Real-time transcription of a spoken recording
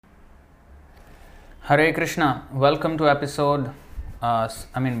Hare Krishna, welcome to episode,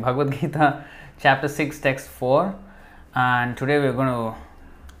 Bhagavad Gita, chapter 6, text 4. And today we are going to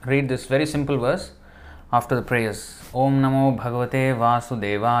read this very simple verse after the prayers. Om Namo Bhagavate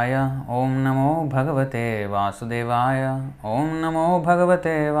Vasudevaya, Om Namo Bhagavate Vasudevaya, Om Namo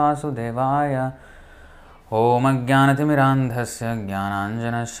Bhagavate Vasudevaya, Om Ajnanatimirandhasya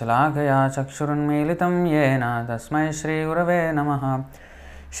Jnananjana Shalakaya Chakshurunmilitam Yena Tasmai Shri Gurave Namaha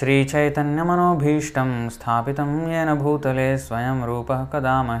Shri Chaitanya Manobhishtam Sthapitam Yena Bhutale Swayam Rupa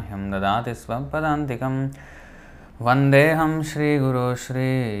Kada Mahyam Dadati Svapadantikam Vandeham Shri Guru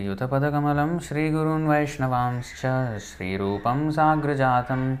Shri Yutapadakamalam Shri Gurun Vaishnavamscha Shri Rupam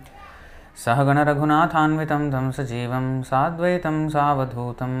Sagrajatam Sahagana Raghunathanvitam Tam Sajivam Sadvaitam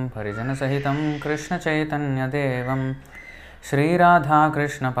Savadhutam Parijana Sahitam Krishna Chaitanya Devam Shri Radha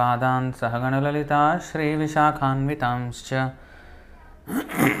Krishna Padant Sahagana Lalita Shri Vishakhanvitamscha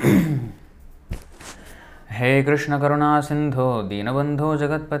He Krishna Karuna Sindho Dinabandho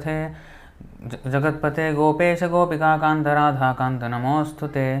Jagatpate Gopesh Gopika Kanta Radha Kanta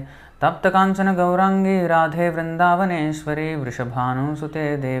Namostute Tapta Kanchana Gaurangi Radhe Vrindavaneshwari Vrishabhanu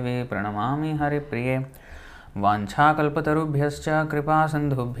Sute Devi Pranamami Haripriye Vancha Kalpatarubhyascha Kripa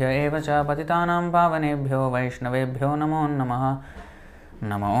Sandhubhya Evacha Patitanam Pavanebhyo Vaishnavebhyo Namo Namaha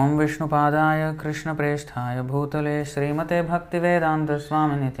Namo Om Vishnupadaya Krishna Presthaya Bhutale Srimate Bhaktivedanta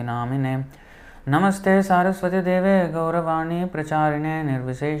Swaminiti Namine Namaste Saraswati Deve Gauravani Pracharine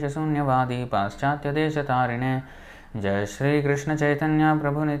Nirvishesha Sunyavadi Paschatya Deshatarine Jai Shri Krishna Chaitanya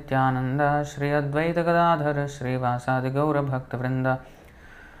Prabhu Nityananda Shri Advaita Gadadhara Shri Vasadi Gaura Bhakta Vrinda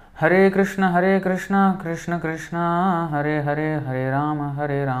Hare Krishna Krishna Krishna Hare Hare Hare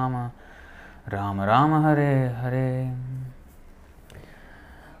Rama Rama Rama Hare Hare.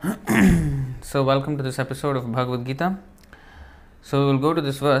 So welcome to this episode of Bhagavad Gita. So we'll go to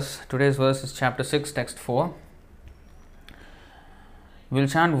this verse. Today's verse is chapter 6, text 4. We'll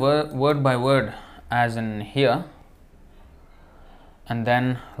chant word by word as in here, and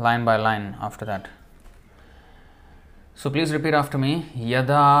then line by line after that. So please repeat after me.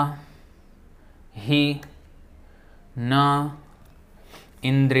 Yada hi na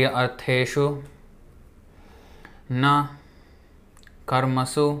indriya artheshu na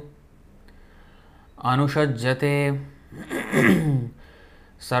karmasu anushajjate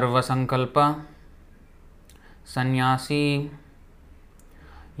sarvasankalpa sannyasi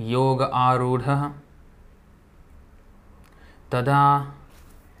yoga arudha tada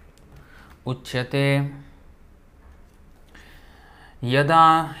uchyate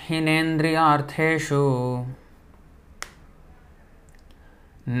yada hinendriyartheshu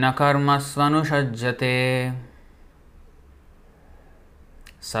na karmasvanushajjate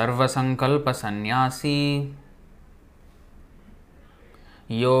sarvasankalpa sannyasi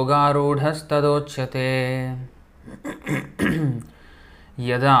yogarudhastadochyate.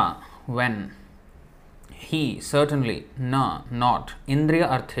 Yada, when, he, certainly, na, not, indriya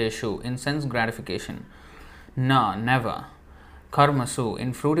artheshu, in sense gratification, na, never, karmasu,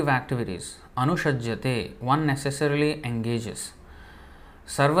 in fruitive activities, anushajyate, one necessarily engages,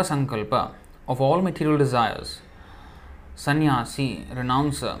 sarvasankalpa, of all material desires, sannyasi,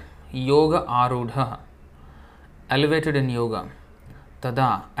 renouncer, yoga arudha, elevated in yoga,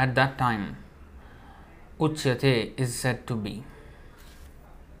 tada, at that time, uchyate, is said to be.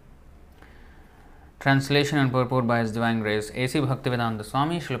 Translation and purport by His Divine Grace A.C. Bhaktivedanta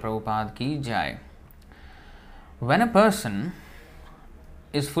Swami Srila Prabhupada Ki Jai. When a person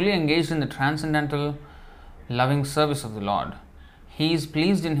is fully engaged in the transcendental loving service of the Lord, he is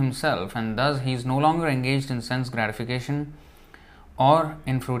pleased in himself, and thus he is no longer engaged in sense gratification or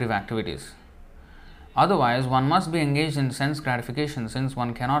in fruitive activities. Otherwise, one must be engaged in sense gratification, since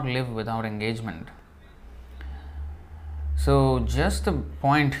one cannot live without engagement. So, just a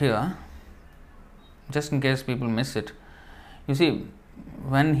point here, just in case people miss it. You see,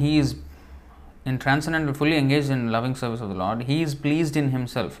 when he is in transcendental, fully engaged in loving service of the Lord, he is pleased in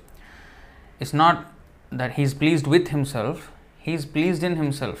himself. It's not that he is pleased with himself, he is pleased in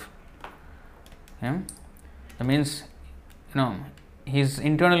himself. Yeah? That means, he is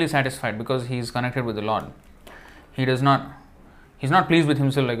internally satisfied because he is connected with the Lord. He is not pleased with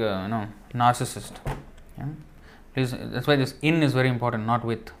himself like a narcissist. Yeah? Please, that's why this in is very important, not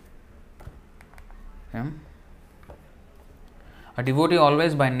with. Yeah? A devotee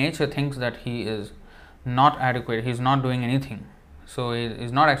always by nature thinks that he is not adequate, he is not doing anything. So he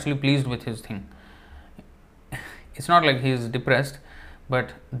is not actually pleased with his thing. It's not like he is depressed,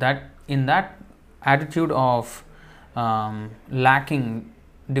 but that in that attitude of lacking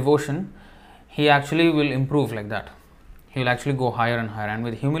devotion, he actually will improve like that. he will actually go higher and higher, and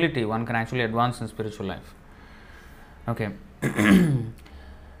with humility one can actually advance in spiritual life. Okay.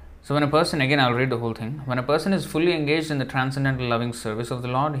 So when a person, again I'll read the whole thing, when a person is fully engaged in the transcendental loving service of the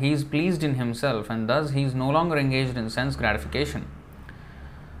Lord, he is pleased in himself, and thus he is no longer engaged in sense gratification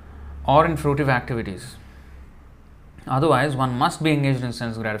or in fruitive activities. Otherwise, one must be engaged in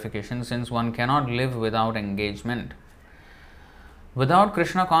sense gratification, since one cannot live without engagement. Without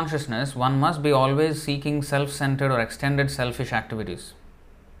Krishna consciousness, one must be always seeking self-centered or extended selfish activities.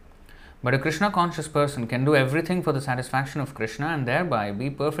 But a Krishna conscious person can do everything for the satisfaction of Krishna and thereby be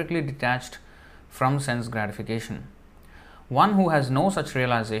perfectly detached from sense gratification. One who has no such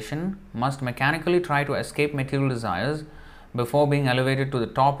realization must mechanically try to escape material desires before being elevated to the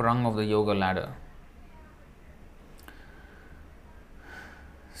top rung of the yoga ladder.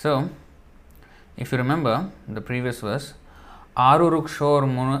 So, if you remember the previous verse, Arurukshor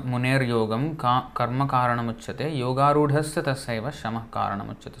muner yogam karma karanamuchyate yogarudhasya tasaiva shamah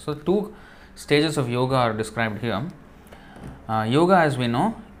karanamuchyate. So, two stages of yoga are described here. Yoga, as we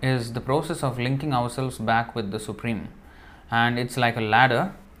know, is the process of linking ourselves back with the Supreme, and it's like a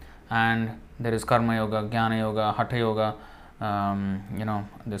ladder, and there is karma yoga, jnana yoga, hatha yoga,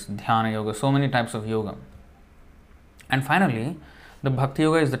 this dhyana yoga, so many types of yoga. And finally, the bhakti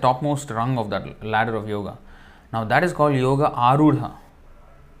yoga is the topmost rung of that ladder of yoga. Now that is called yoga arudha.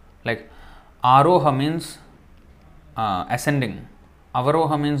 Like aroha means ascending,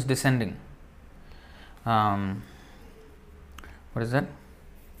 avaroha means descending. What is that?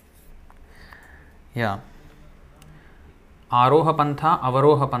 Yeah. Aroha pantha,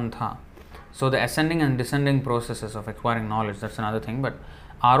 avaroha pantha. So the ascending and descending processes of acquiring knowledge, that's another thing. But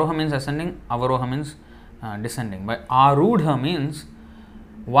aroha means ascending, avaroha means descending. But arudha means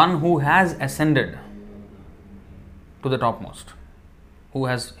one who has ascended to the topmost, who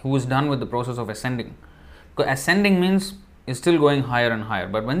is done with the process of ascending. Because ascending means is still going higher and higher,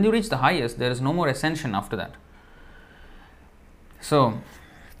 but when you reach the highest, there is no more ascension after that. So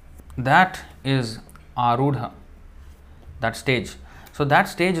that is arudha, that stage. So that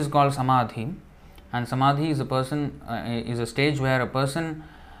stage is called samadhi, and samadhi is a stage where a person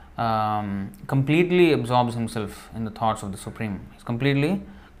completely absorbs himself in the thoughts of the Supreme. He's completely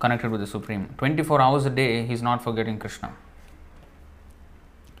connected with the Supreme. 24 hours a day, he's not forgetting Krishna.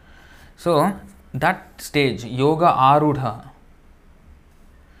 So, that stage, yoga arudha,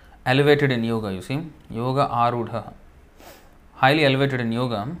 elevated in yoga, you see, yoga arudha, highly elevated in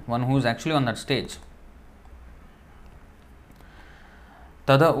yoga, one who is actually on that stage.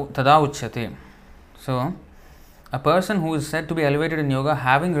 Tada uchyate. So, a person who is said to be elevated in yoga,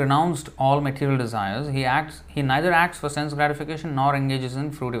 having renounced all material desires, he neither acts for sense gratification nor engages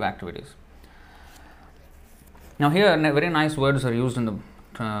in fruitive activities. Now here very nice words are used in the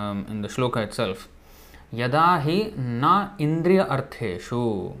shloka itself. Yada hi na indriya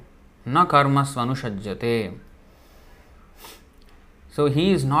artheshu na karmas vanusajyate. So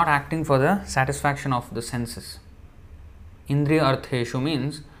he is not acting for the satisfaction of the senses. Indriya artheshu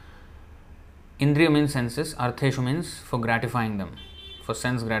means, Indriya means senses, artheshu means for gratifying them, for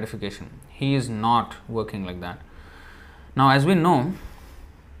sense gratification. He is not working like that. Now, as we know,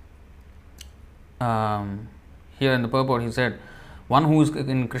 here in the purport he said, one who is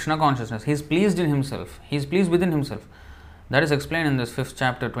in Krishna consciousness, he is pleased in himself, he is pleased within himself. That is explained in this 5th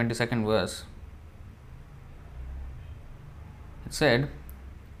chapter, 22nd verse. It said,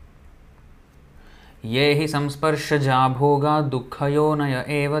 ये हि संस्पर्शजा भोगा दुःखयोनय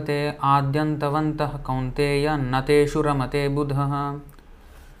एव ते आद्यन्तवन्तः कौन्तेय न तेषु रमते बुधः.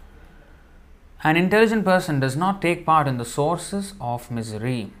 An intelligent person does not take part in the sources of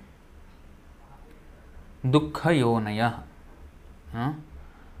misery. Dukkha-yonaya,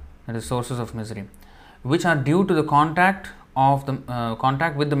 that is sources of misery, which are due to the contact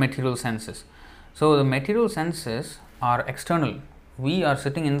with the material senses. So the material senses are external. We are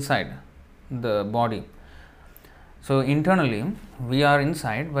sitting inside the body. So internally we are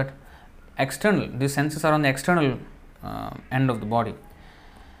inside, but external, these senses are on the external end of the body.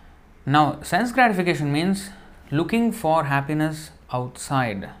 Now sense gratification means looking for happiness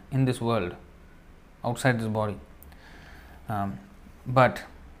outside in this world, outside this body. But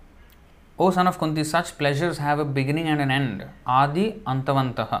O son of Kunti, such pleasures have a beginning and an end. Adi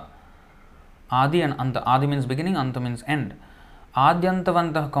antavantaha. Adi and anta. Adi means beginning, anta means end.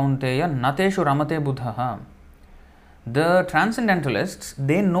 Adyantavantah kaunteya nateshu ramate buddhaha. The transcendentalists,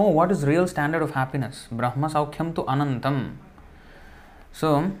 they know what is real standard of happiness. Brahma saukhyam tu anantam.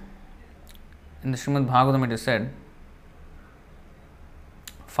 So, in the Srimad Bhagavatam it is said,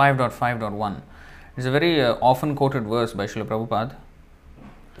 5.5.1. It's a very often quoted verse by Srila Prabhupada.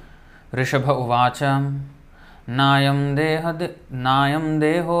 Rishabha uvacha नायं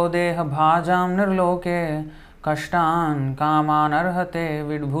देहो देह भाजां निर्लोके कष्टान् कामान् अर्हते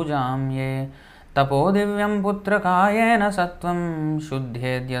विड्भुजां ये तपो दिव्यं पुत्रकायेन सत्वं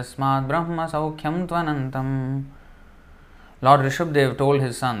शुद्धेद्यस्मात् ब्रह्म सौख्यं त्वनन्तं. Lord Rishabdev told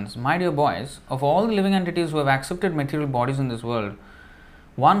his sons, "My dear boys, of all the living entities who have accepted material bodies in this world,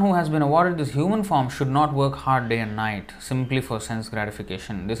 one who has been awarded this human form should not work hard day and night simply for sense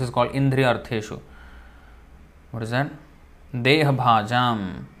gratification." This is called Indriya Artheshu. What is that? Deha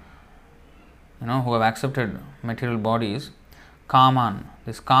Bhajam. Who have accepted material bodies. Kaman.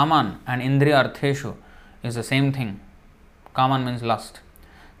 This Kaman and Indriya Artheshu is the same thing. Kaman means lust,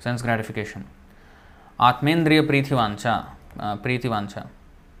 sense gratification. Atmendriya Pritivancha.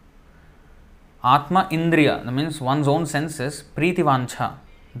 Atma Indriya, that means one's own senses, Pritivancha,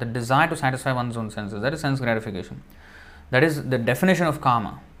 the desire to satisfy one's own senses, that is sense gratification. That is the definition of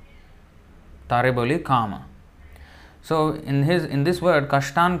Kama. Tare boli Kama. So in this word,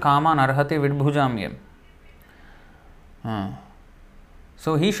 Kashtan Kaman Arhate Vidbhujamye.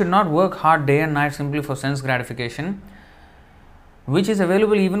 So he should not work hard day and night simply for sense gratification, which is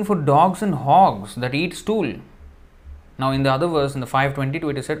available even for dogs and hogs that eat stool. Now in the other verse, in the 5:22,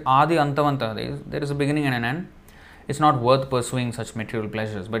 it is said, Adi Antavanta, there is a beginning and an end. It's not worth pursuing such material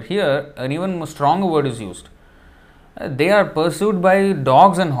pleasures. But here, an even more stronger word is used. They are pursued by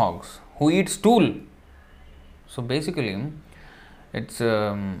dogs and hogs who eat stool. So basically, it's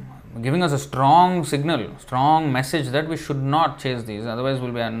giving us a strong signal, strong message that we should not chase these, otherwise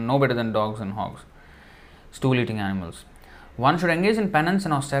we'll be no better than dogs and hogs, stool-eating animals. One should engage in penance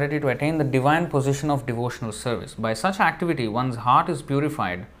and austerity to attain the divine position of devotional service. By such activity, one's heart is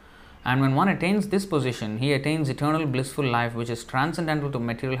purified, and when one attains this position, he attains eternal blissful life, which is transcendental to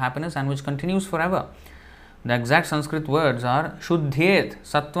material happiness and which continues forever. The exact Sanskrit words are Shuddhyet,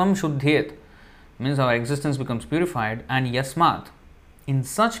 Sattvam Shuddhyet, means our existence becomes purified, and Yasmat, in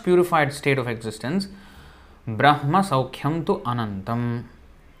such purified state of existence, Brahma Saukhyam tu Anantam,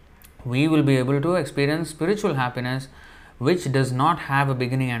 we will be able to experience spiritual happiness which does not have a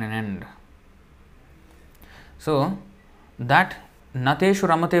beginning and an end. So, that Nateshu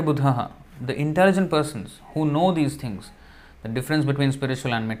Ramate Buddhaha, the intelligent persons who know these things, the difference between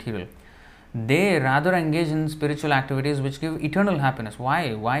spiritual and material, they rather engage in spiritual activities which give eternal happiness.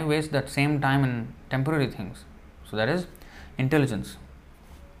 Why? Why waste that same time in temporary things? So, that is intelligence.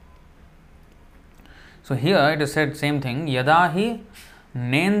 So, here it is said same thing, Yadahi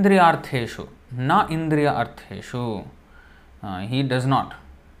Nendriyartheshu, Na Indriya Artheshu. He does not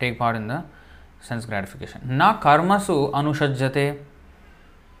take part in the sense gratification. Na karmasu anushajjate.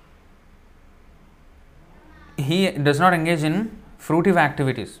 He does not engage in fruitive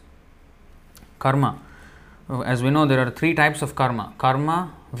activities. Karma. As we know, there are three types of karma.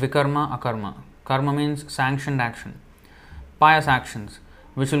 Karma, vikarma, akarma. Karma means sanctioned action. Pious actions,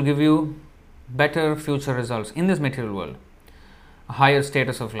 which will give you better future results in this material world. A higher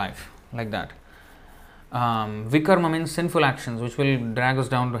status of life, like that. Vikarma means sinful actions which will drag us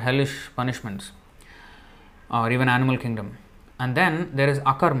down to hellish punishments or even animal kingdom. And then there is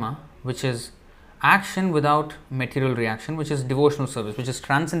akarma, which is action without material reaction, which is devotional service, which is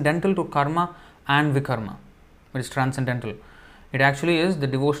transcendental to karma and vikarma. It is transcendental. It actually is the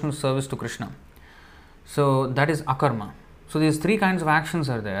devotional service to Krishna. So that is akarma. So these three kinds of actions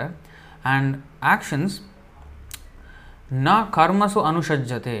are there, and actions, na karmasu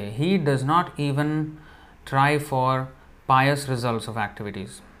anushajjate, he does not even try for pious results of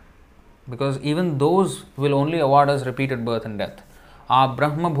activities, because even those will only award us repeated birth and death. A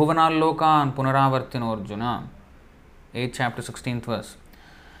Brahma Bhuvanalokan Punaravartino Arjuna, 8th chapter 16th verse.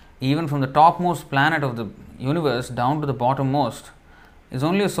 Even from the topmost planet of the universe down to the bottommost is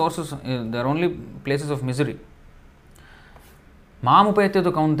only a sources, there are only places of misery. Mamupetya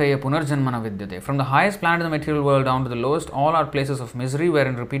kaunteya punarjanmana vidyate. From the highest planet in the material world down to the lowest, all are places of misery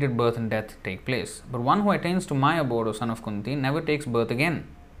wherein repeated birth and death take place. But one who attains to my abode, O son of Kunti, never takes birth again.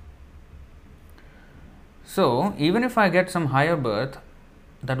 So, even if I get some higher birth,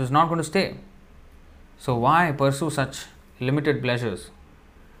 that is not going to stay. So, why pursue such limited pleasures?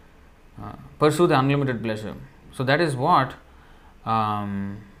 Pursue the unlimited pleasure. So, that is what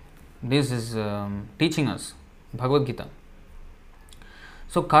this is teaching us, Bhagavad Gita.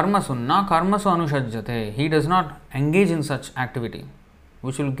 So, karmasu, na karmasu anushajjate, he does not engage in such activity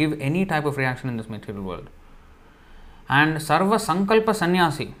which will give any type of reaction in this material world. And sarva sankalpa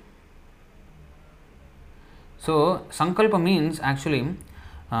sannyasi. So, sankalpa means actually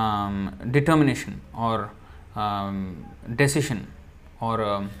determination or decision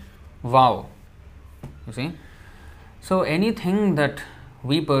or vow. You see? So, anything that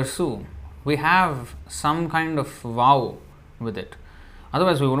we pursue we have some kind of vow with it.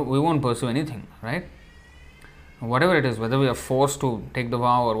 Otherwise, we won't pursue anything, right? Whatever it is, whether we are forced to take the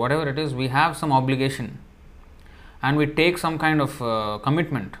vow or whatever it is, we have some obligation and we take some kind of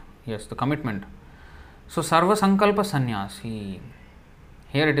commitment. Yes, the commitment. So, Sarva Sankalpa Sannyasi.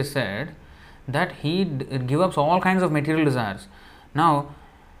 Here it is said that he give up all kinds of material desires. Now,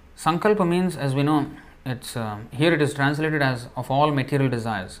 Sankalpa means, as we know, it's here it is translated as of all material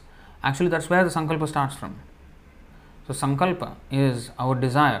desires. Actually, that's where the Sankalpa starts from. So, Sankalpa is our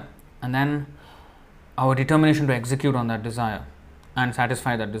desire and then our determination to execute on that desire and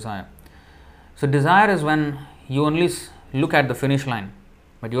satisfy that desire. So, desire is when you only look at the finish line,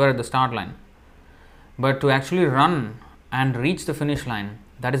 but you are at the start line. But to actually run and reach the finish line,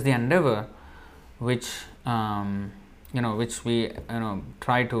 that is the endeavor which which we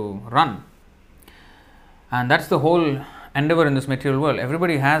try to run. And that's the whole endeavor in this material world.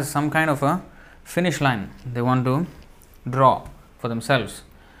 Everybody has some kind of a finish line they want to draw for themselves,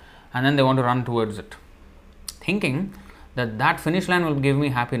 and then they want to run towards it, thinking that that finish line will give me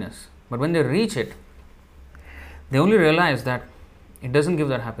happiness. But when they reach it, they only realize that it doesn't give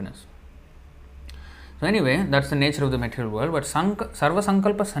that happiness. So anyway, that's the nature of the material world. But Sarva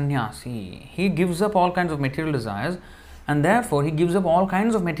Sankalpa Sannyasi, he gives up all kinds of material desires, and therefore he gives up all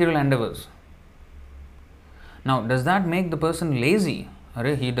kinds of material endeavors. Now, does that make the person lazy?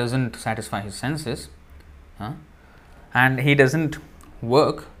 He doesn't satisfy his senses, and he doesn't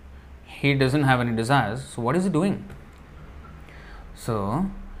work, he doesn't have any desires. So what is he doing? So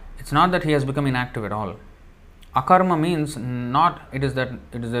it's not that he has become inactive at all. Akarma means not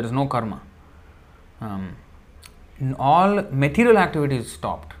there is no karma. All material activities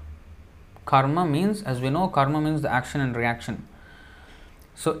stopped. Karma means, as we know, karma means the action and reaction.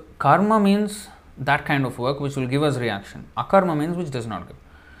 So karma means that kind of work which will give us reaction. Akarma means which does not give.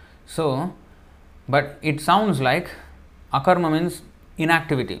 So, but it sounds like akarma means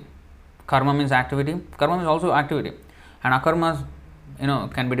inactivity. Karma means activity. Karma means also activity. And akarma,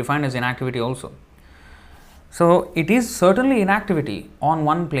 can be defined as inactivity also. So, it is certainly inactivity on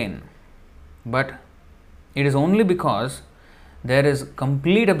one plane, but it is only because there is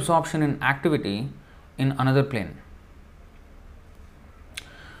complete absorption in activity in another plane.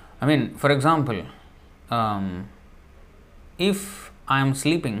 I mean, for example, if I am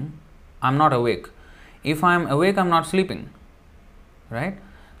sleeping, I am not awake. If I am awake, I am not sleeping, right?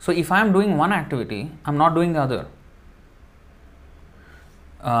 So, if I am doing one activity, I am not doing the other.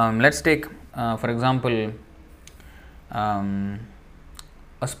 Let's take, for example,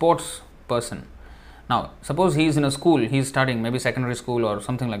 a sports person. Now, suppose he is in a school, he is studying, maybe secondary school or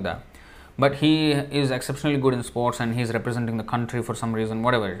something like that, but he is exceptionally good in sports and he is representing the country for some reason,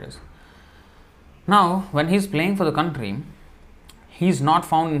 whatever it is. Now, when he is playing for the country, he is not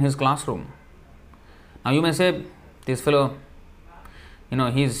found in his classroom. Now, you may say, this fellow,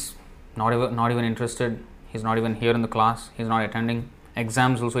 he is not even interested, he is not even here in the class, he is not attending,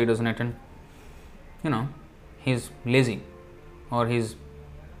 exams also he doesn't attend, he is lazy or he is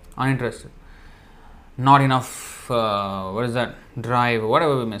uninterested, not enough, drive,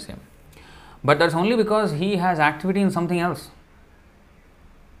 whatever we may say. But that's only because he has activity in something else.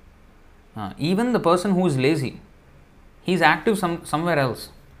 Even the person who is lazy, he is active somewhere else.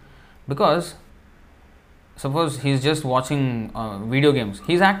 Because suppose he is just watching video games,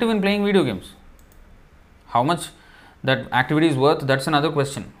 he is active in playing video games. How much that activity is worth, that's another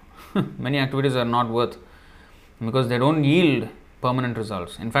question. Many activities are not worth because they don't yield permanent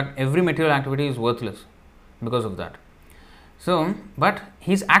results. In fact, every material activity is worthless because of that. So, but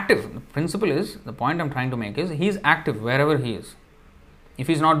he is active. The principle is, the point I am trying to make is, he is active wherever he is. If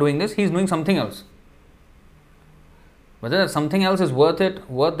he is not doing this, he is doing something else. Whether something else is worth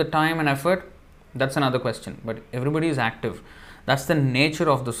the time and effort, that's another question. But everybody is active. That's the nature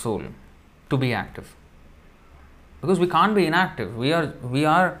of the soul, to be active. Because we can't be inactive. We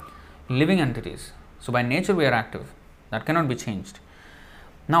are living entities. So by nature we are active. That cannot be changed.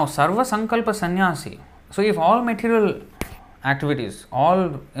 Now, Sarva Sankalpa Sannyasi. So if all material activities,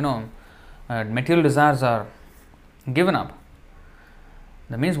 all material desires are given up,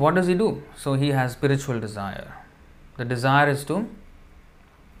 that means what does he do? So he has spiritual desire. The desire is to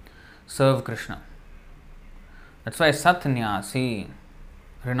serve Krishna. That's why Satnyasi,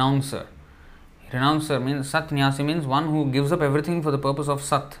 renouncer. Renouncer means, Satnyasi means one who gives up everything for the purpose of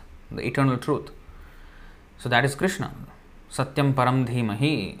Sat, the eternal truth. So that is Krishna. Satyam Param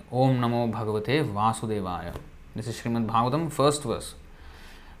Dhimahi, Om Namo Bhagavate Vasudevaya. This is Srimad Bhagavatam, first verse.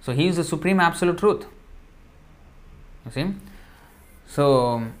 So he is the supreme absolute truth. You see?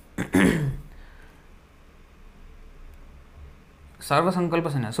 So Sarva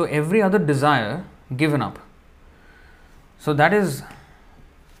Sankalpa Sannyasa. So every other desire given up. So that is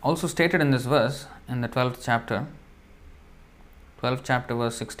also stated in this verse in the 12th chapter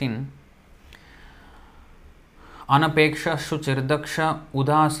verse 16. Anapeksha shuchirdaksha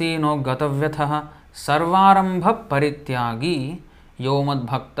udasino gatavyatha sarvarambha parityagi yomad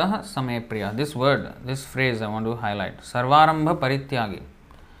bhaktah same priya. This word, this phrase I want to highlight. Sarvarambha parityagi.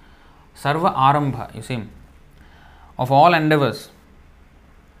 Sarva arambha, you see, of all endeavors.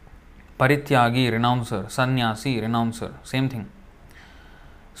 Parityagi, renouncer. Sannyasi, renouncer. Same thing.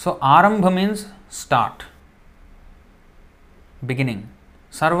 So arambha means start, beginning.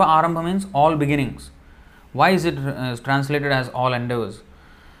 Sarva arambha means all beginnings. Why is it translated as all endeavors?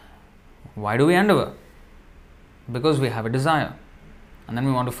 Why do we endeavor? Because we have a desire, and then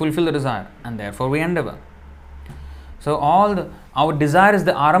we want to fulfill the desire, and therefore we endeavor. So our desire is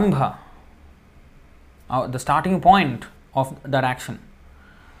the arambha, the starting point of that action.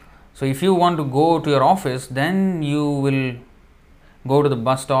 So if you want to go to your office, then you will go to the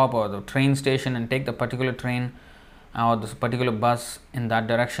bus stop or the train station and take the particular train or this particular bus in that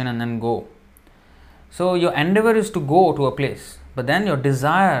direction and then go. So your endeavor is to go to a place, but then your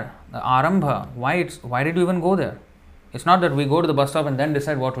desire, the arambha, why did you even go there? It's not that we go to the bus stop and then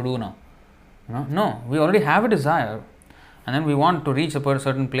decide what to do now. No, we already have a desire, and then we want to reach a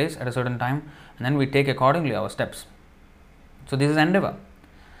certain place at a certain time, and then we take accordingly our steps. So this is endeavor.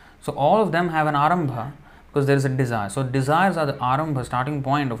 So all of them have an arambha because there is a desire. So desires are the arambha, starting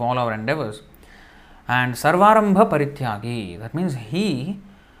point of all our endeavors. And sarvarambha parityagi, that means he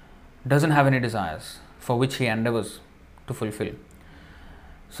doesn't have any desires for which he endeavors to fulfill.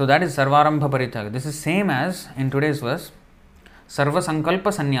 So that is sarvarambha parityagi. This is same as in today's verse, sarva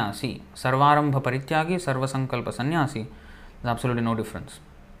sankalpa sannyasi. Sarvarambha parityagi, sarva sankalpa sannyasi. There's absolutely no difference.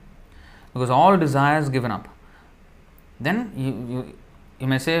 Because all desires given up. Then you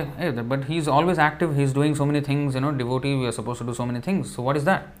may say, hey, but he's always active, he's doing so many things, devotee, we are supposed to do so many things. So what is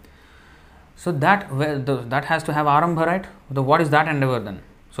that? So that has to have arambha, right? What is that endeavor then?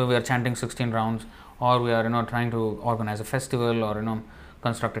 So we are chanting 16 rounds, or we are trying to organize a festival, or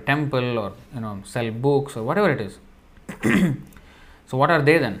construct a temple, or sell books, or whatever it is. So what are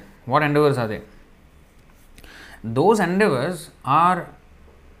they then? What endeavors are they? Those endeavors are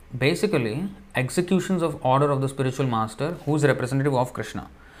basically executions of order of the spiritual master, who is representative of Krishna.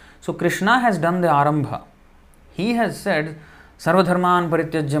 So Krishna has done the arambha. He has said, Sarvadharman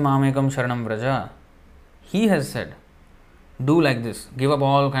parityajya mamekam sharanam vraja. He has said, do like this, give up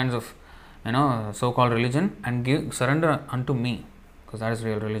all kinds of so-called religion and surrender unto me, because that is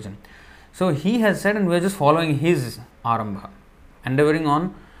real religion. So he has said, and we are just following his arambha, endeavoring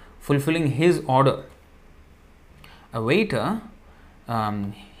on fulfilling his order. A waiter,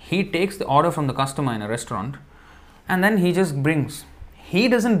 he takes the order from the customer in a restaurant, and then he just brings. He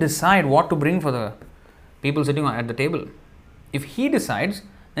doesn't decide what to bring for the people sitting at the table. If he decides,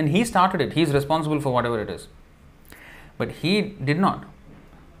 then he started it. He is responsible for whatever it is. But he did not.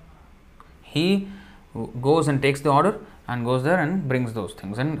 He goes and takes the order and goes there and brings those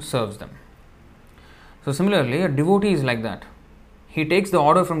things and serves them. So similarly, a devotee is like that. He takes the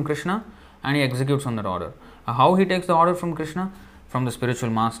order from Krishna and he executes on that order. How he takes the order from Krishna? From the spiritual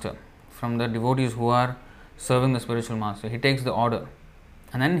master, from the devotees who are serving the spiritual master. He takes the order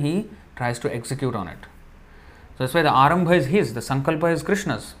and then he tries to execute on it. So that's why the arambha is his, the sankalpa is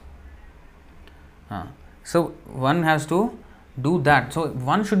Krishna's. So one has to do that. So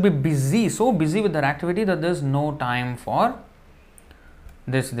one should be busy, so busy with their activity that there is no time for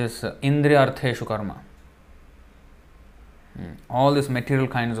this indriya artheshu karma. All this material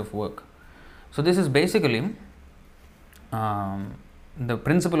kinds of work. So this is basically the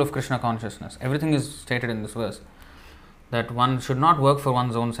principle of Krishna consciousness. Everything is stated in this verse, that one should not work for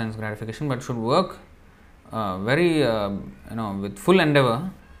one's own sense gratification, but should work with full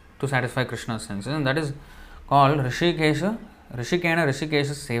endeavor to satisfy Krishna's senses, and that is called Rishikena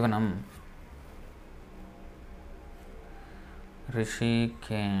Sevanam.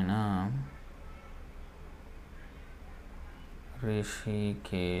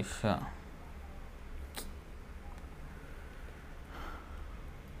 Rishikesha.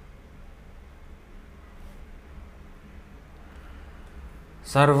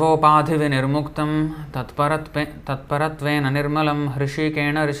 सर्वोपाधि निर्मुक्तं तत्परत्वेन निर्मलं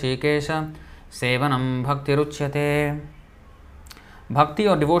ऋषिकेण Rishikesh सेवनं भक्तिरुच्यते. Bhakti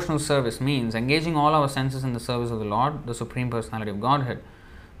or devotional service means engaging all our senses in the service of the Lord, the Supreme Personality of Godhead,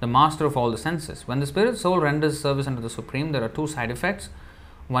 the master of all the senses. When the spirit soul renders service unto the Supreme, there are two side effects.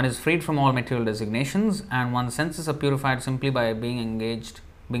 One is freed from all material designations, and one's senses are purified simply by being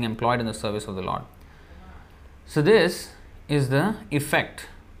employed in the service of the Lord. So this is the effect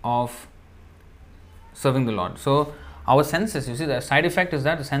of serving the Lord. So our senses, you see, the side effect is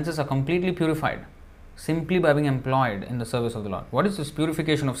that the senses are completely purified simply by being employed in the service of the Lord. What is this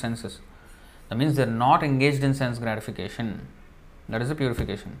purification of senses? That means they are not engaged in sense gratification. That is the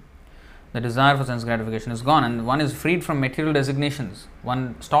purification. The desire for sense gratification is gone, and one is freed from material designations.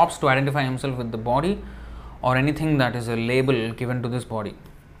 One stops to identify himself with the body or anything that is a label given to this body,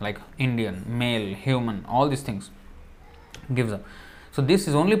 like Indian, male, human, all these things gives up. So this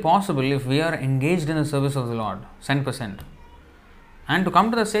is only possible if we are engaged in the service of the Lord, 100%. And to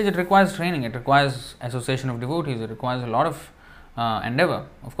come to the stage, it requires training, it requires association of devotees, it requires a lot of endeavor.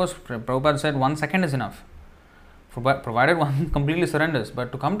 Of course, Prabhupada said 1 second is enough, provided one completely surrenders.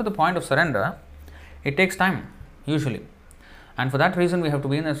 But to come to the point of surrender, it takes time, usually. And for that reason, we have to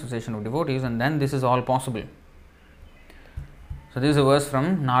be in the association of devotees, and then this is all possible. So this is a verse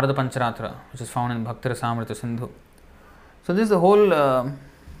from Narada Pancharatra, which is found in Bhakti Rasamrita Sindhu. So this is the whole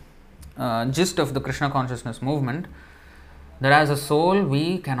gist of the Krishna consciousness movement, that as a soul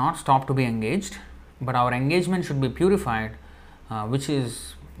we cannot stop to be engaged, but our engagement should be purified, which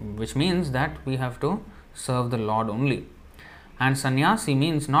means that we have to serve the Lord only. And sannyasi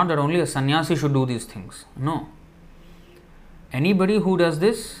means not that only a sannyasi should do these things. No. Anybody who does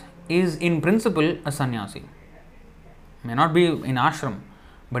this is in principle a sannyasi. May not be in ashram,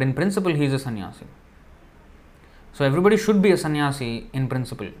 but in principle he is a sannyasi. So everybody should be a sannyasi in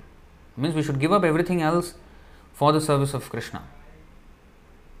principle. It means we should give up everything else for the service of Krishna.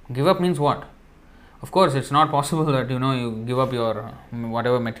 Give up means what? Of course, it's not possible that you give up your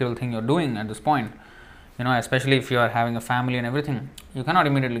whatever material thing you're doing at this point. Especially if you are having a family and everything, you cannot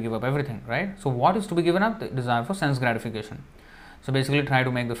immediately give up everything, right? So what is to be given up? The desire for sense gratification. So basically, try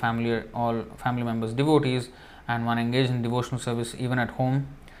to make the family, all family members, devotees, and one engage in devotional service even at home,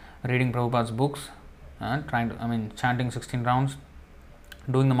 reading Prabhupada's books, chanting 16 rounds,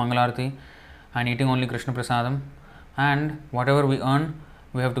 doing the Mangalarati, and eating only Krishna Prasadam, and whatever we earn,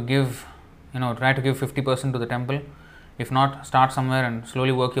 we have to give, try to give 50% to the temple. If not, start somewhere and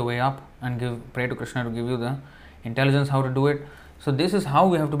slowly work your way up and pray to Krishna to give you the intelligence how to do it. So this is how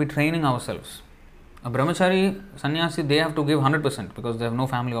we have to be training ourselves. A brahmachari, sannyasi, they have to give 100% because they have no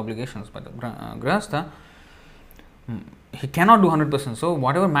family obligations. But the grihastha, he cannot do 100%. So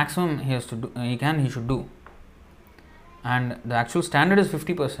whatever maximum he has to do, he should do. And the actual standard is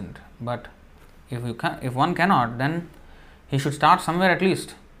 50%. But if one cannot, then he should start somewhere at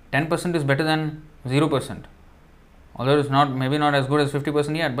least. 10% is better than 0%. Although it's maybe not as good as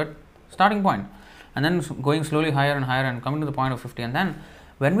 50% yet, but starting point. And then going slowly higher and higher and coming to the point of 50. And then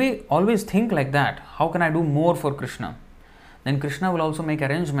when we always think like that, how can I do more for Krishna? Then Krishna will also make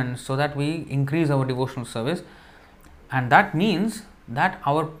arrangements so that we increase our devotional service. And that means that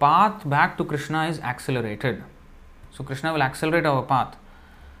our path back to Krishna is accelerated. So Krishna will accelerate our path.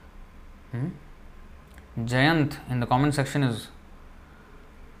 Jayant in the comment section is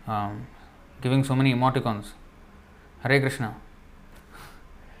giving so many emoticons. Hare Krishna.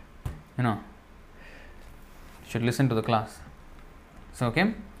 Should listen to the class. So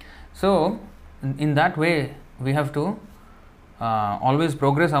in that way we have to always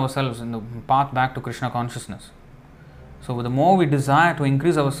progress ourselves in the path back to Krishna consciousness. So the more we desire to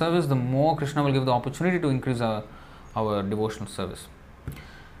increase our service, the more Krishna will give the opportunity to increase our devotional service.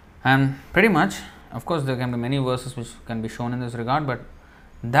 And pretty much, of course, there can be many verses which can be shown in this regard, but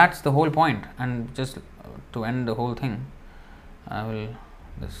that's the whole point. And just to end the whole thing, I will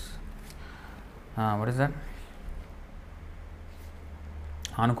what is that?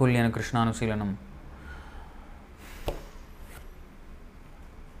 Anukulyena Krishnanusilanam.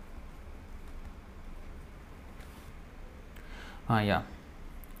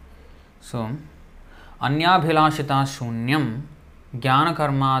 So, Anyabhilashita shunyam jnana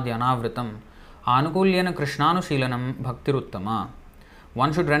karmadhi anavritam anukulyena Krishnanusilanam bhaktiruttama.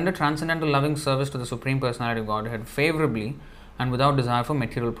 One should render transcendental loving service to the Supreme Personality of Godhead favorably and without desire for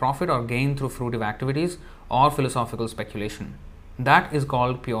material profit or gain through fruitive activities or philosophical speculation. That is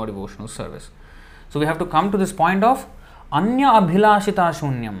called pure devotional service. So we have to come to this point of Anya Abhilashita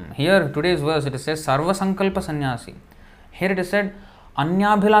Shunyam. Here, today's verse, it says Sarva Sankalpa Sannyasi. Here it is said Anya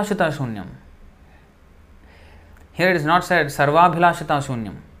Abhilashita Shunyam. Here it is not said Sarva Abhilashita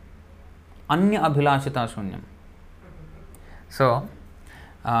Shunyam. Anya Abhilashita Shunyam. So,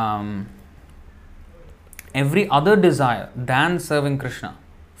 every other desire than serving Krishna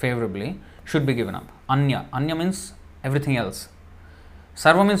favorably should be given up. Anya. Anya means everything else.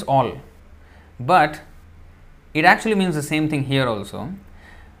 Sarva means all. But it actually means the same thing here also.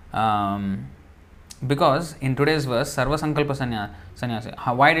 Because in today's verse, Sarva Sankalpa Sannyasi.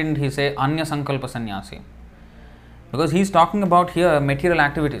 Why didn't he say Anya Sankalpa Sannyasi? Because he's talking about here material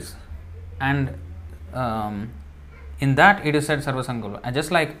activities, and in that it is said Sarva Sankalpa.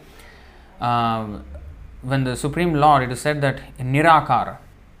 Just like when the Supreme Lord, it is said that Nirakara.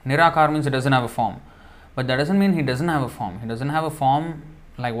 Nirakara means it doesn't have a form. But that doesn't mean he doesn't have a form. He doesn't have a form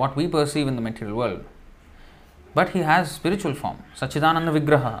like what we perceive in the material world. But he has spiritual form. Sachidananda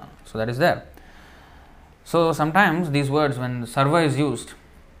Vigraha. So that is there. So sometimes these words, when Sarva is used,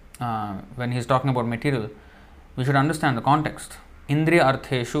 when he is talking about material, we should understand the context. Indriya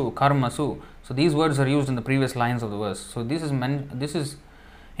artheshu, karmasu. So these words are used in the previous lines of the verse. So this is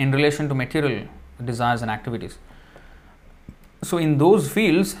in relation to material desires and activities. So in those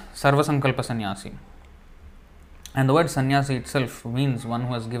fields, Sarva Sankalpa Sannyasi. And the word sannyasi itself means one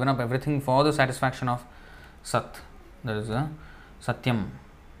who has given up everything for the satisfaction of Sat. That is Satyam,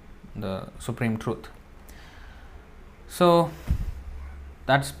 the supreme truth. So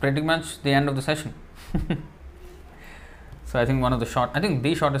that's pretty much the end of the session. So I think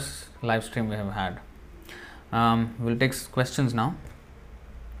the shortest live stream we have had. We'll take questions now.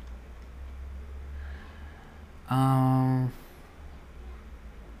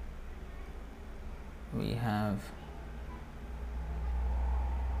 We have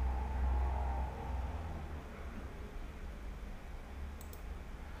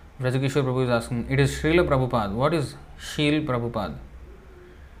Rajagishwar Prabhu is asking, it is Srila Prabhupada. What is Shil Prabhupada?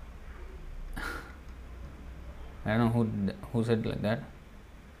 I don't know who said like that.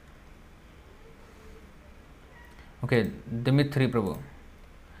 Okay, Dimitri Prabhu.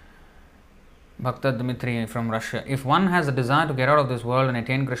 Bhakta Dimitri from Russia. If one has a desire to get out of this world and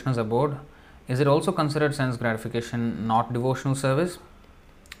attain Krishna's abode, is it also considered sense gratification, not devotional service?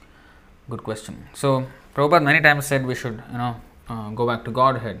 Good question. So, Prabhupada many times said we should, go back to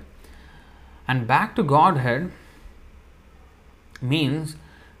Godhead. And back to Godhead means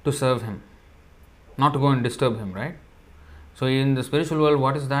to serve Him, not to go and disturb Him, right? So, in the spiritual world,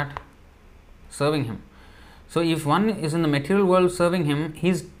 what is that? Serving Him. So, if one is in the material world serving Him,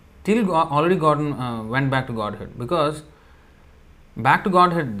 he's still already went back to Godhead, because back to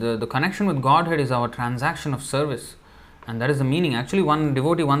Godhead, the connection with Godhead is our transaction of service, and that is the meaning. Actually, one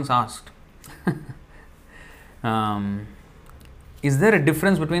devotee once asked, is there a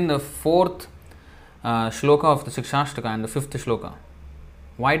difference between the fourth shloka of the Shikshashtaka and the fifth shloka?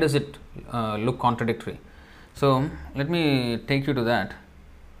 Why does it look contradictory? So, let me take you to that.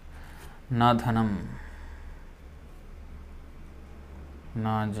 Na dhanam,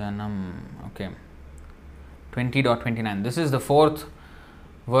 na janam. Okay. 20.29. This is the fourth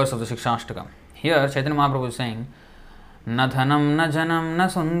verse of the Shikshashtaka. Here, Chaitanya Mahaprabhu is saying, Na dhanam, na janam, na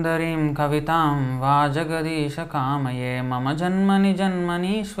sundarim kavitam va jagadisha kamaye mama janmani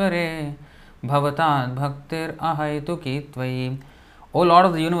janmanishvare bhavatad bhaktir ahaituki tvayi. O Lord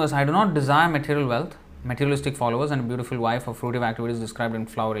of the universe, I do not desire material wealth, materialistic followers, and a beautiful wife or fruitive activities described in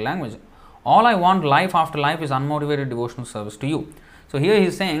flowery language. All I want life after life is unmotivated devotional service to you. So here he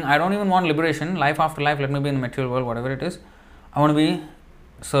is saying, I don't even want liberation, life after life, let me be in the material world, whatever it is. I want to be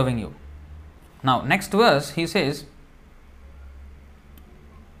serving you. Now, next verse, he says,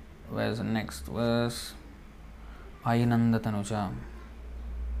 where's the next verse? Ainanda Tanuja.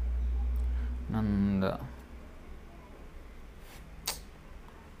 Nanda.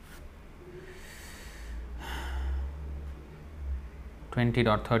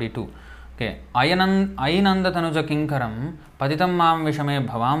 20.32. Okay. Ainanda Tanuja Kinkaram Patitam Mam Vishame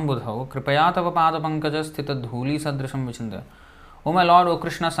Bhavam Budhau Kripaya Tava Pada Pankaja Sthita Dhuli Sadrisham Vichinda. O my Lord, O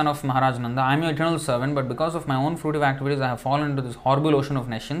Krishna, son of Maharaj Nanda, I am your eternal servant, but because of my own fruitive activities I have fallen into this horrible ocean of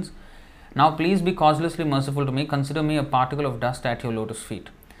nescience. Now please be causelessly merciful to me. Consider me a particle of dust at your lotus feet.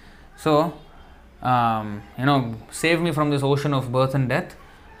 So, save me from this ocean of birth and death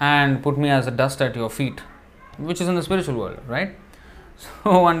and put me as a dust at your feet, which is in the spiritual world, right?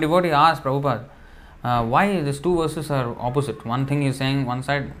 So one devotee asked Prabhupada, why these two verses are opposite? One thing is saying, one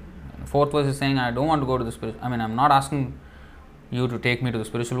side, fourth verse is saying, I don't want to go to the spiritual, I'm not asking you to take me to the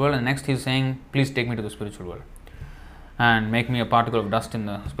spiritual world, and next he is saying, please take me to the spiritual world and make me a particle of dust in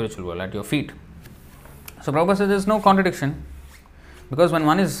the spiritual world at your feet. So Prabhupada says there is no contradiction, because when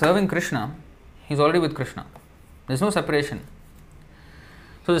one is serving Krishna, he is already with Krishna. There is no separation.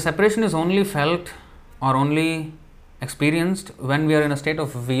 So the separation is only felt or only experienced when we are in a state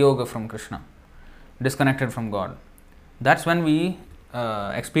of viyoga from Krishna, disconnected from God. That's when we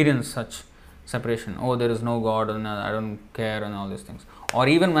experience such separation. Oh, there is no God and I don't care and all these things. Or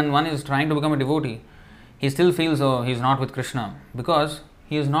even when one is trying to become a devotee, he still feels, oh, he is not with Krishna, because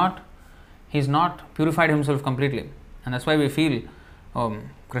he is not purified himself completely. And that's why we feel, oh,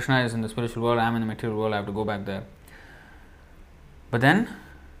 Krishna is in the spiritual world, I am in the material world, I have to go back there. But then,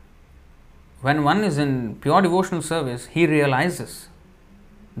 when one is in pure devotional service, he realizes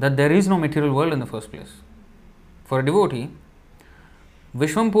that there is no material world in the first place. For a devotee,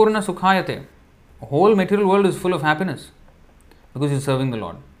 Vishwam Purna Sukhayate, whole material world is full of happiness because he is serving the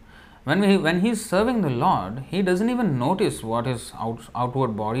Lord. When he is serving the Lord, he doesn't even notice what his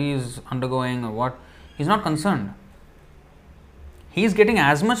outward body is undergoing or what. He is not concerned. He is getting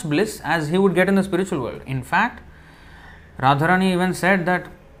as much bliss as he would get in the spiritual world. In fact, Radharani even said that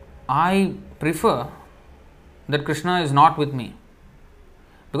I prefer that Krishna is not with me.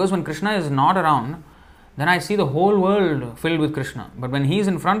 Because when Krishna is not around, then I see the whole world filled with Krishna. But when he is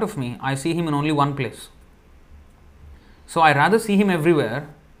in front of me, I see him in only one place. So I rather see him everywhere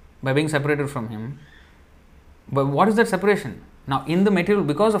by being separated from him. But what is that separation? Now, in the material,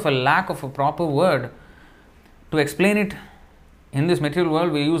 because of a lack of a proper word to explain it, in this material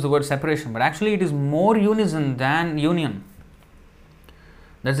world we use the word separation, but actually it is more unison than union.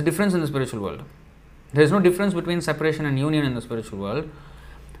 That's the difference in the spiritual world. There is no difference between separation and union in the spiritual world,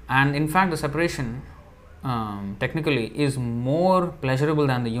 and in fact the separation technically is more pleasurable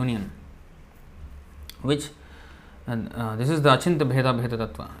than the union, which this is the Achinta Bheda Bheda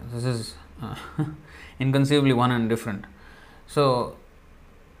Tattva. This is inconceivably one and different. So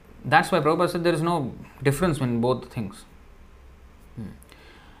that's why Prabhupada said there is no difference in both things.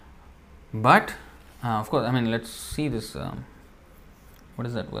 But of course, I mean, let's see this. What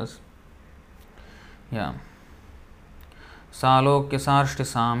is that verse? Yeah. Salokya sarshti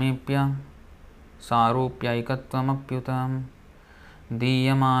samipya sarupyaikatvam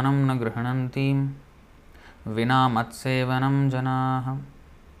diyamanam na grihanantim vina matsevanam janaha.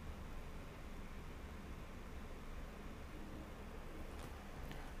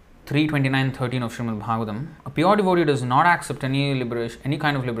 3:29-13 of Srimad Bhagavatam. A pure devotee does not accept any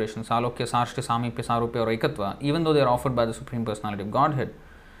kind of liberation, Salokya, Sarshti, Samipya, Sarupya or Ekatva, even though they are offered by the Supreme Personality of Godhead.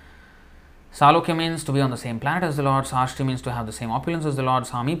 Salokya means to be on the same planet as the Lord, Sarshti means to have the same opulence as the Lord,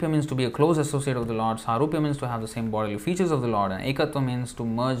 Samipya means to be a close associate of the Lord, Sarupya means to have the same bodily features of the Lord, and Ekatva means to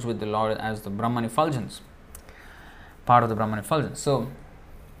merge with the Lord as the Brahman effulgence, part of the Brahman effulgence. So,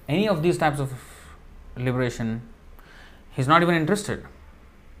 any of these types of liberation, he is not even interested.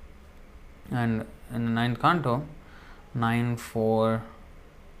 And in the 9th canto,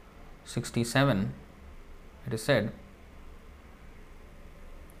 9.4.67, it is said,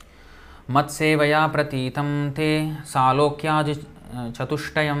 Matsevaya pratitam te salokya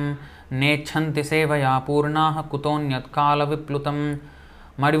chatushayam nechanti sevaya purnaha kutonyat kala viplutam.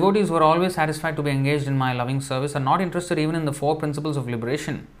 My devotees who are always satisfied to be engaged in my loving service are not interested even in the 4 principles of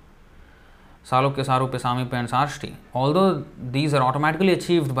liberation, Salokya, Sarupya, Samipya and Sarshti. Although these are automatically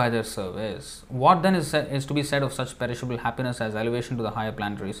achieved by their service, what then is to be said of such perishable happiness as elevation to the higher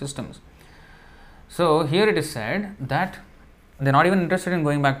planetary systems? So here it is said that they are not even interested in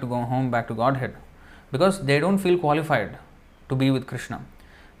going home back to Godhead, because they don't feel qualified to be with Krishna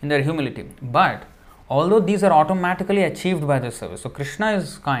in their humility. But although these are automatically achieved by their service, so Krishna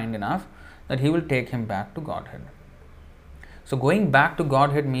is kind enough that he will take him back to Godhead. So going back to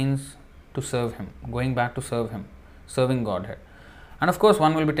Godhead means to serve him, going back to serve him, serving Godhead. And of course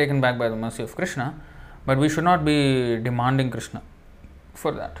one will be taken back by the mercy of Krishna, but we should not be demanding Krishna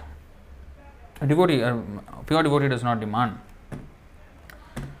for that. A pure devotee does not demand.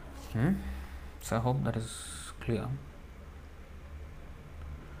 So I hope that is clear.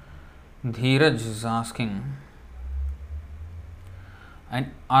 Dheeraj is asking,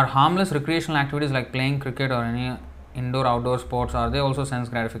 and are harmless recreational activities like playing cricket or any indoor-outdoor sports, are they also sense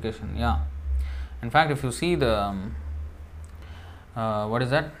gratification? Yeah. In fact, if you see the what is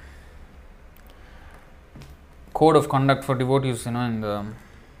that? Code of conduct for devotees, in the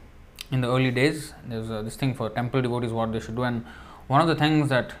early days, there's this thing for temple devotees what they should do, and one of the things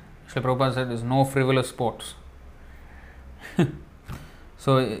that Srila Prabhupada said is no frivolous sports.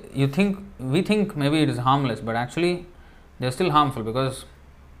 So we think maybe it is harmless, but actually they are still harmful, because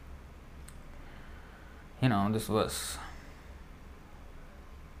this verse.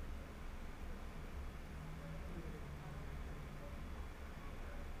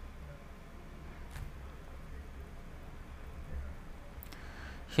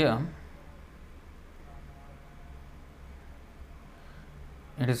 Here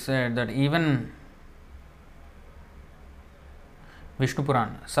it is said that even Vishnu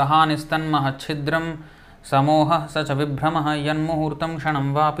Puran, Saha nistanmah chidram samoha sacha vibhramaha yanmuhurtam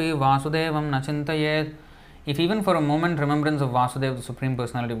kshanam vapi vasudevam nachintayet. If even for a moment remembrance of Vasudeva, the Supreme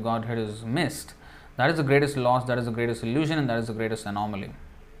Personality of Godhead, is missed, that is the greatest loss, that is the greatest illusion, and that is the greatest anomaly.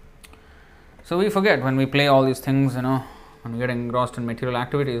 So we forget when we play all these things, when we get engrossed in material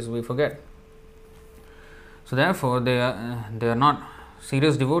activities, we forget. So therefore they are not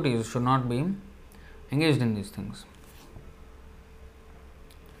serious devotees should not be engaged in these things.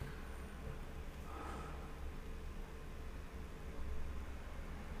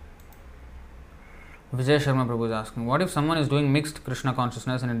 Vijay Sharma Prabhu is asking, what if someone is doing mixed Krishna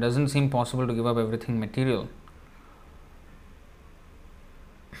consciousness and it doesn't seem possible to give up everything material?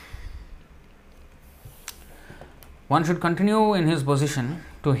 One should continue in his position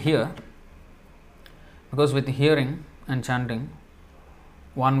to hear, because with hearing and chanting,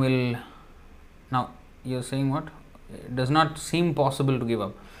 one will. Now, you are saying what? It does not seem possible to give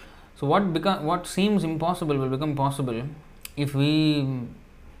up. So, what seems impossible will become possible if we,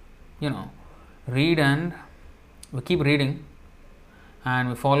 read and we keep reading and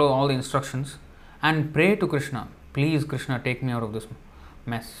we follow all the instructions and pray to Krishna. Please, Krishna, take me out of this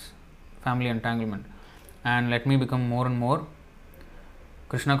mess, family entanglement, and let me become more and more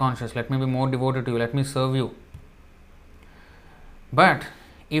Krishna conscious. Let me be more devoted to you. Let me serve you. But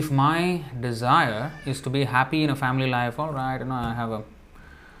if my desire is to be happy in a family life, all right, I have a,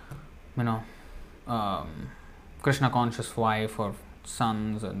 Krishna conscious wife or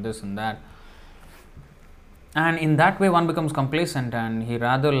sons and this and that. And in that way, one becomes complacent and he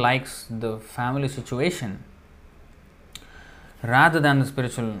rather likes the family situation rather than the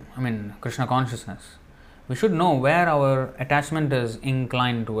spiritual, Krishna consciousness. We should know where our attachment is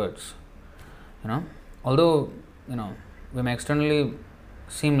inclined towards. Although, we may externally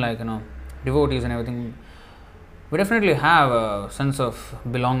seem like, devotees and everything, we definitely have a sense of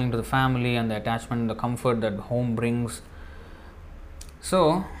belonging to the family and the attachment, the comfort that home brings.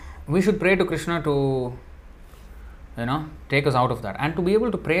 So, we should pray to Krishna to take us out of that. And to be able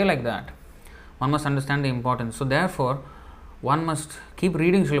to pray like that, one must understand the importance. So therefore, one must keep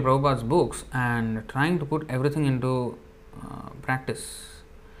reading Srila Prabhupada's books and trying to put everything into practice.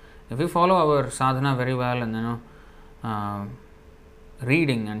 If we follow our sadhana very well and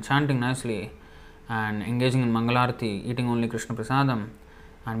reading and chanting nicely and engaging in Mangalarati, eating only Krishna Prasadam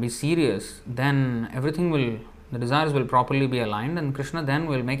and be serious, then the desires will properly be aligned and Krishna then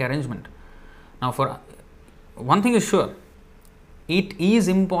will make arrangement. Now for one thing is sure, it is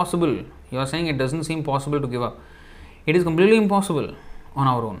impossible. You are saying it doesn't seem possible to give up. It is completely impossible on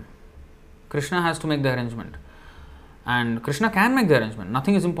our own. Krishna has to make the arrangement. And Krishna can make the arrangement.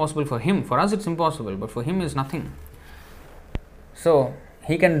 Nothing is impossible for him. For us it's impossible, but for him is nothing. So,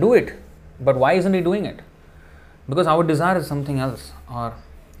 he can do it. But why isn't he doing it? Because our desire is something else. Or,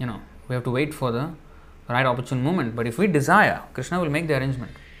 we have to wait for the right opportune moment. But if we desire, Krishna will make the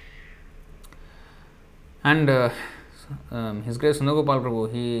arrangement. And His Grace Sundar-Gopal Prabhu,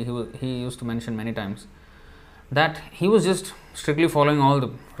 he used to mention many times that he was just strictly following all the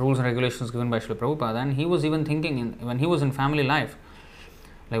rules and regulations given by Srila Prabhupada, and he was even thinking when he was in family life,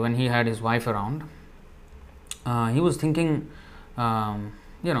 like when he had his wife around, he was thinking, maybe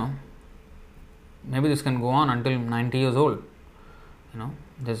this can go on until 90 years old.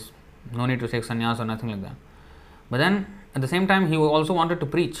 There's no need to take sannyas or nothing like that. But then at the same time, he also wanted to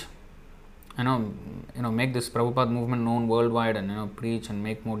preach. Make this Prabhupada movement known worldwide and preach and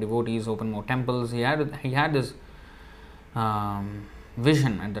make more devotees, open more temples. He had this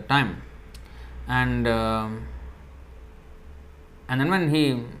vision at the time, and then when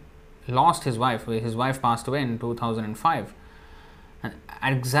he lost his wife passed away in 2005, and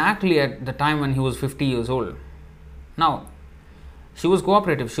exactly at the time when he was 50 years old. Now, she was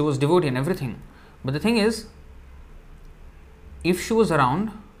cooperative, she was devotee and everything, but the thing is, if she was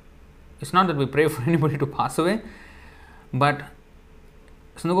around, it's not that we pray for anybody to pass away, but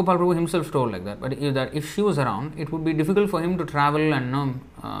Sundar-Gopal Prabhu himself told like that. But if she was around, it would be difficult for him to travel and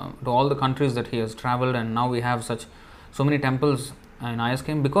to all the countries that he has traveled, and now we have so many temples in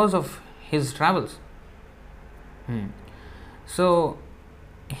ISKM because of his travels. So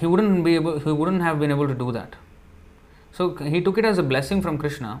he wouldn't have been able to do that. So he took it as a blessing from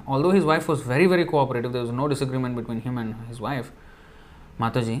Krishna. Although his wife was very, very cooperative, there was no disagreement between him and his wife,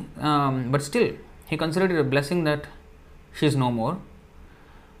 Mataji, but still he considered it a blessing that she is no more,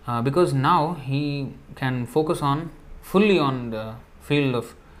 because now he can focus fully on the field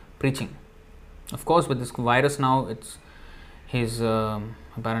of preaching. Of course, with this virus now, he's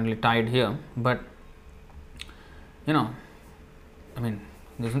apparently tied here, but this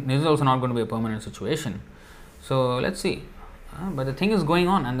is also not going to be a permanent situation. So let's see. But the thing is going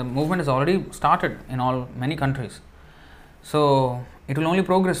on, and the movement has already started in many countries. So it will only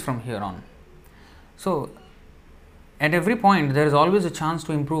progress from here on. So at every point there is always a chance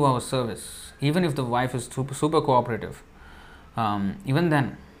to improve our service, even if the wife is super cooperative. Even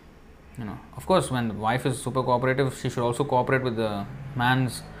then, of course, when the wife is super cooperative, she should also cooperate with the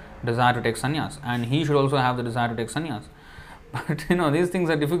man's desire to take sannyas, and he should also have the desire to take sannyas. But these things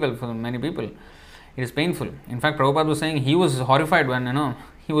are difficult for many people. It is painful. In fact, Prabhupada was saying he was horrified when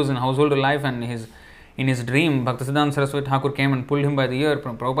he was in household life, and in his dream, Bhaktisiddhanta Saraswati Thakur came and pulled him by the ear.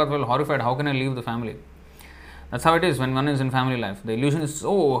 Prabhupada was horrified. How can I leave the family? That's how it is when one is in family life. The illusion is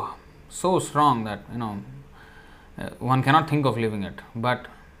so strong that one cannot think of leaving it. But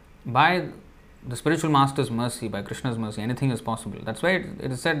by the spiritual master's mercy, by Krishna's mercy, anything is possible. That's why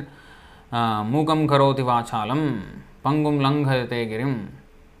it is said, Mukam karoti vachalam, pangum langhayate girim.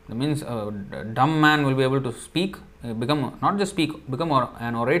 That means a dumb man will be able to speak, become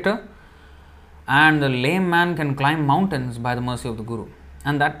an orator, and the lame man can climb mountains by the mercy of the Guru.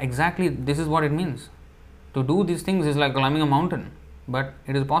 And this is what it means. To do these things is like climbing a mountain, but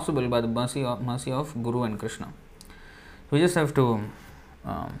it is possible by the mercy of Guru and Krishna. We just have to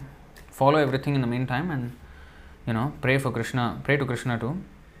follow everything in the meantime, and pray to Krishna to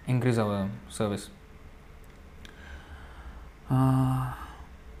increase our service.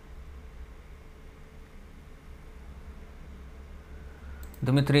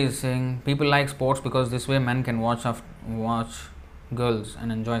 Dimitri is saying people like sports because this way men can watch girls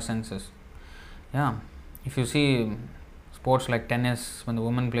and enjoy senses. Yeah, if you see sports like tennis, when the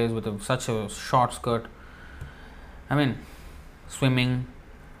woman plays with such a short skirt, swimming,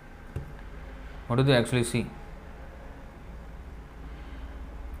 what do they actually see?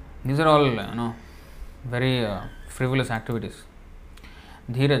 These are all very frivolous activities.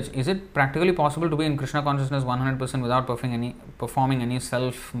 Dheeraj, is it practically possible to be in Krishna consciousness 100% without performing any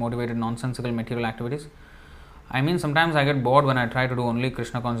self-motivated nonsensical material activities? Sometimes I get bored when I try to do only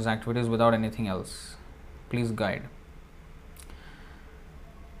Krishna conscious activities without anything else. Please guide.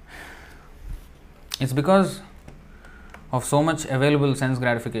 It's because of so much available sense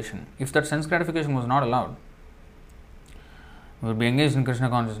gratification. If that sense gratification was not allowed, we would be engaged in Krishna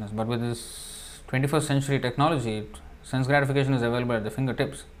consciousness. But with this 21st century technology, sense gratification is available at the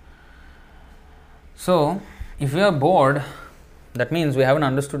fingertips. So, if we are bored, that means we haven't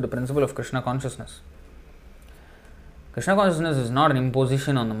understood the principle of Krishna consciousness. Krishna consciousness is not an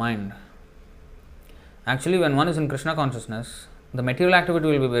imposition on the mind. Actually, when one is in Krishna consciousness, the material activity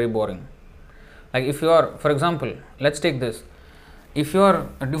will be very boring. Like if you are, for example, let's take this. If you are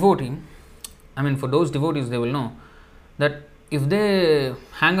a devotee, for those devotees, they will know that if they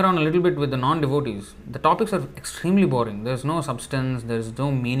hang around a little bit with the non-devotees, the topics are extremely boring. There's no substance, there's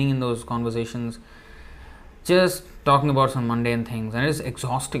no meaning in those conversations. Just talking about some mundane things, and it is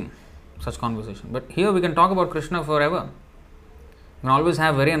exhausting, such conversation. But here we can talk about Krishna forever. We can always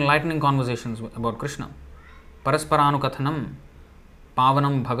have very enlightening conversations about Krishna. Parasparanukathanam,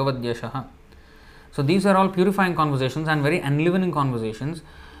 pavanam bhagavadyashaha. So these are all purifying conversations and very enlivening conversations,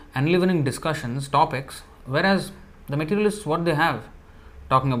 enlivening discussions, topics, whereas the materialists, what they have,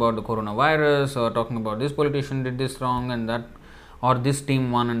 talking about the coronavirus, or talking about this politician did this wrong and that, or this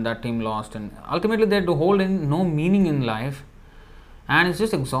team won and that team lost, and ultimately they hold in no meaning in life, and it's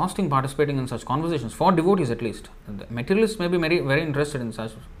just exhausting participating in such conversations, for devotees at least. The materialists may be very, very interested in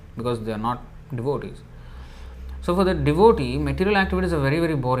such because they are not devotees. So for the devotee, material activities are very,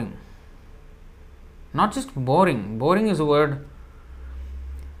 very boring. Not just boring. Boring is a word.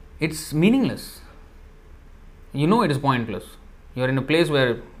 It's meaningless. It is pointless. You are in a place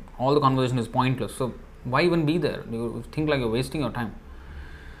where all the conversation is pointless. So why even be there? You think like you're wasting your time.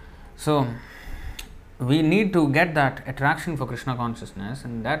 So we need to get that attraction for Krishna consciousness,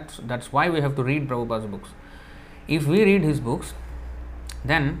 and that's why we have to read Prabhupada's books. If we read his books,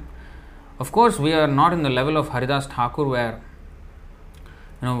 then of course we are not in the level of Haridas Thakur where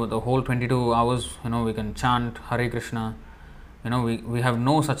the whole 22 hours we can chant Hare Krishna. We have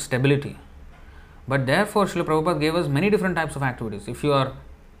no such stability. But therefore Srila Prabhupada gave us many different types of activities. If you are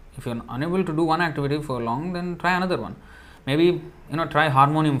unable to do one activity for long, then try another one. Maybe try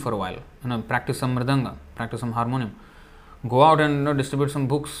harmonium for a while. Practice some mridanga, practice some harmonium. Go out and distribute some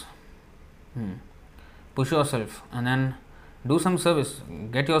books. Push yourself and then do some service.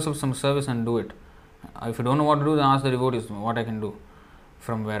 Get yourself some service and do it. If you don't know what to do, then ask the devotees what I can do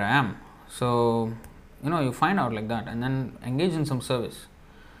from where I am. So you find out like that and then engage in some service.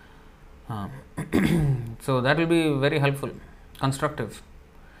 So that will be very helpful, constructive.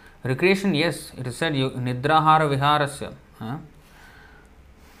 Recreation, yes, it is said nidrahara viharasya.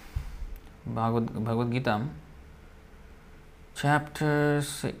 Bhagavad Gita, chapter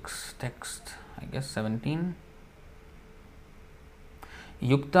 6, text, I guess 17.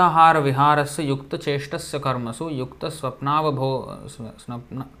 Yuktahara viharasya yukta cheshtasya karmasu yukta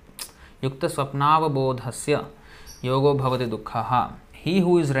swapnavabodhasya yogo bhavati dukkhaha. He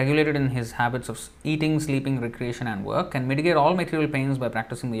who is regulated in his habits of eating, sleeping, recreation and work can mitigate all material pains by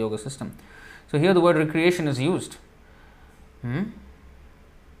practicing the yoga system. So here the word recreation is used.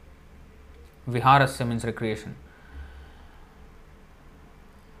 Viharasya means recreation.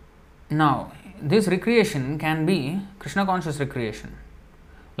 Now, this recreation can be Krishna conscious recreation,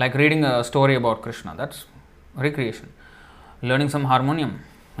 like reading a story about Krishna, that's recreation. Learning some harmonium,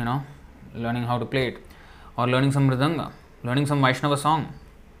 learning how to play it, or learning some mridanga, learning some Vaishnava song,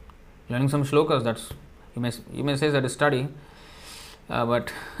 learning some shlokas, that's you may say that is study,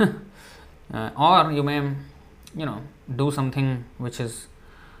 but or you may do something which is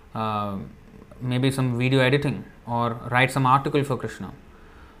maybe some video editing or write some article for Krishna,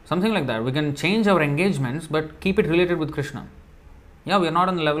 something like that. We can change our engagements but keep it related with Krishna. Yeah, we are not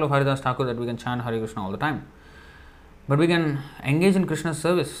on the level of Haridas Thakur that we can chant Hare Krishna all the time, but we can engage in Krishna's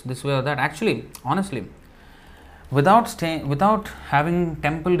service this way or that. Actually, honestly, without having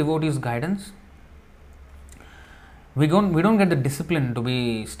temple devotees' guidance, we don't get the discipline to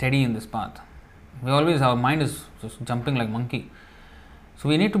be steady in this path. Our mind is just jumping like monkey. So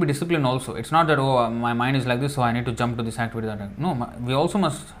we need to be disciplined also. It's not that, my mind is like this, so I need to jump to this activity, that. No, we also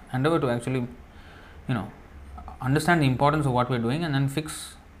must endeavor to actually, understand the importance of what we are doing and then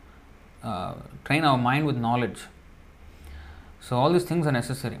train our mind with knowledge. So all these things are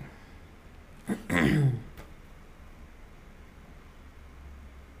necessary.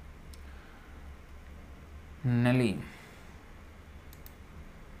 Nelly.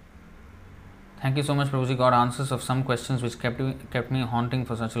 Thank you so much, Prabhuji. Got answers of some questions which kept me haunting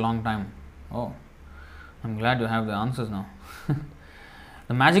for such a long time. Oh, I'm glad you have the answers now.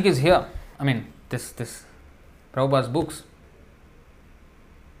 The magic is here. I mean, this Prabhupada's books.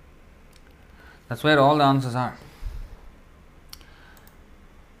 That's where all the answers are.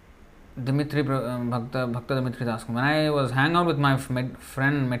 Dimitri Bhakta Dimitri asks, when I was hanging out with my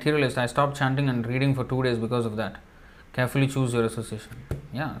friend materialist, I stopped chanting and reading for 2 days because of that. Carefully choose your association.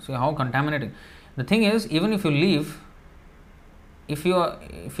 Yeah, see how contaminating. The thing is, even if you leave, if you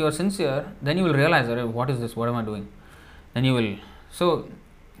are sincere, then you will realize, what is this? What am I doing? Then you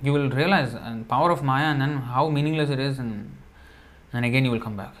will realize the power of Maya, and then how meaningless it is, and again you will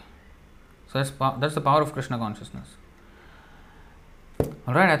come back. So that's the power of Krishna consciousness.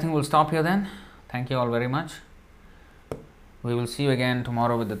 Alright, I think we'll stop here then. Thank you all very much. We will see you again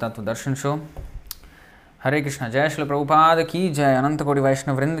tomorrow with the Tattva Darshan show. Hare Krishna. Jai Srila Prabhupada ki jai. Ananta Koti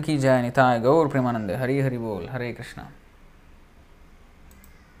Vaishnava Vrind ki jai. Nitai Gaur Premanande. Hari Hari Bol. Hare Krishna.